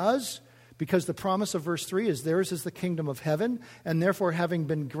certainly does, because the promise of verse 3 is theirs is the kingdom of heaven. And therefore, having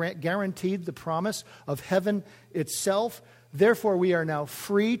been guaranteed the promise of heaven itself, therefore we are now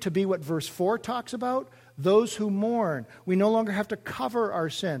free to be what verse 4 talks about, those who mourn. We no longer have to cover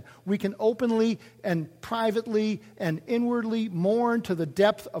our sin. We can openly and privately and inwardly mourn to the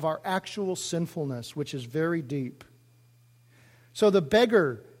depth of our actual sinfulness, which is very deep. So the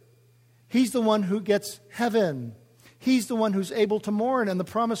beggar, he's the one who gets heaven. He's the one who's able to mourn. And the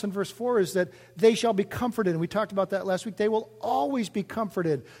promise in verse 4 is that they shall be comforted. And we talked about that last week. They will always be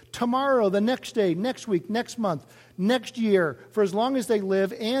comforted. Tomorrow, the next day, next week, next month, next year, for as long as they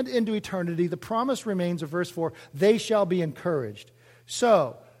live and into eternity, the promise remains of verse 4, they shall be encouraged.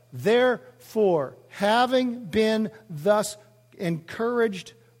 So, therefore, having been thus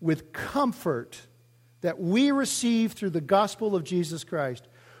encouraged with comfort that we receive through the gospel of Jesus Christ,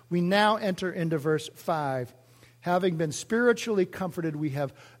 we now enter into verse 5. Having been spiritually comforted, we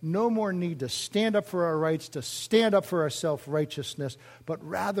have no more need to stand up for our rights, to stand up for our self-righteousness, but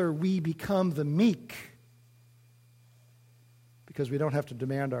rather we become the meek because we don't have to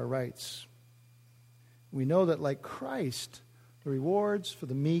demand our rights. We know that like Christ, the rewards for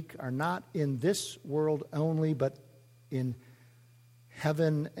the meek are not in this world only, but in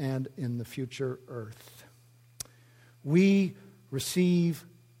heaven and in the future earth. We receive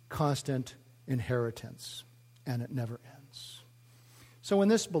constant inheritance, and it never ends. So in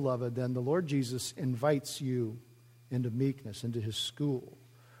this, beloved, then, the Lord Jesus invites you into meekness, into his school,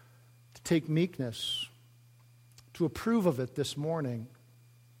 to take meekness, to approve of it this morning,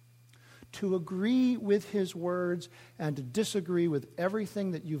 to agree with his words and to disagree with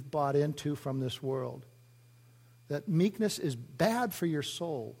everything that you've bought into from this world. That meekness is bad for your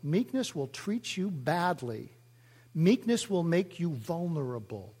soul. Meekness will treat you badly. Meekness will make you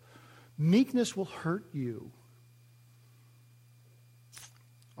vulnerable. Meekness will hurt you.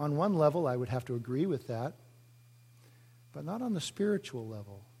 On one level, I would have to agree with that, but not on the spiritual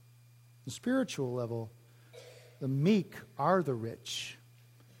level. The spiritual level, the meek are the rich,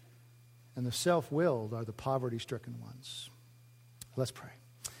 and the self-willed are the poverty-stricken ones. Let's pray.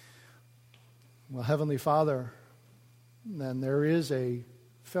 Well, Heavenly Father, then there is a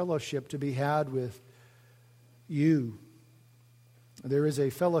fellowship to be had with you. There is a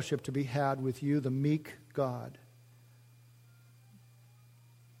fellowship to be had with you, the meek God.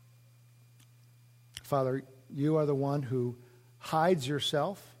 Father, you are the one who hides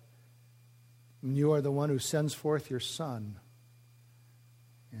yourself, and you are the one who sends forth your Son.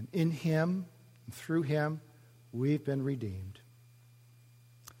 And in him, and through him, we've been redeemed.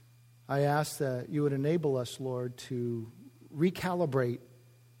 I ask that you would enable us, Lord, to recalibrate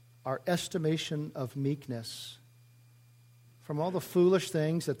our estimation of meekness from all the foolish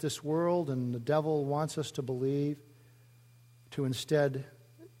things that this world and the devil wants us to believe, to instead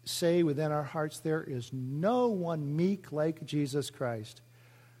say within our hearts, there is no one meek like Jesus Christ.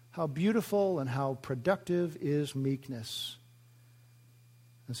 How beautiful and how productive is meekness.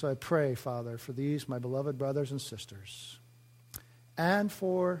 And so I pray, Father, for these, my beloved brothers and sisters, and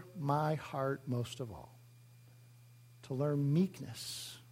for my heart most of all, to learn meekness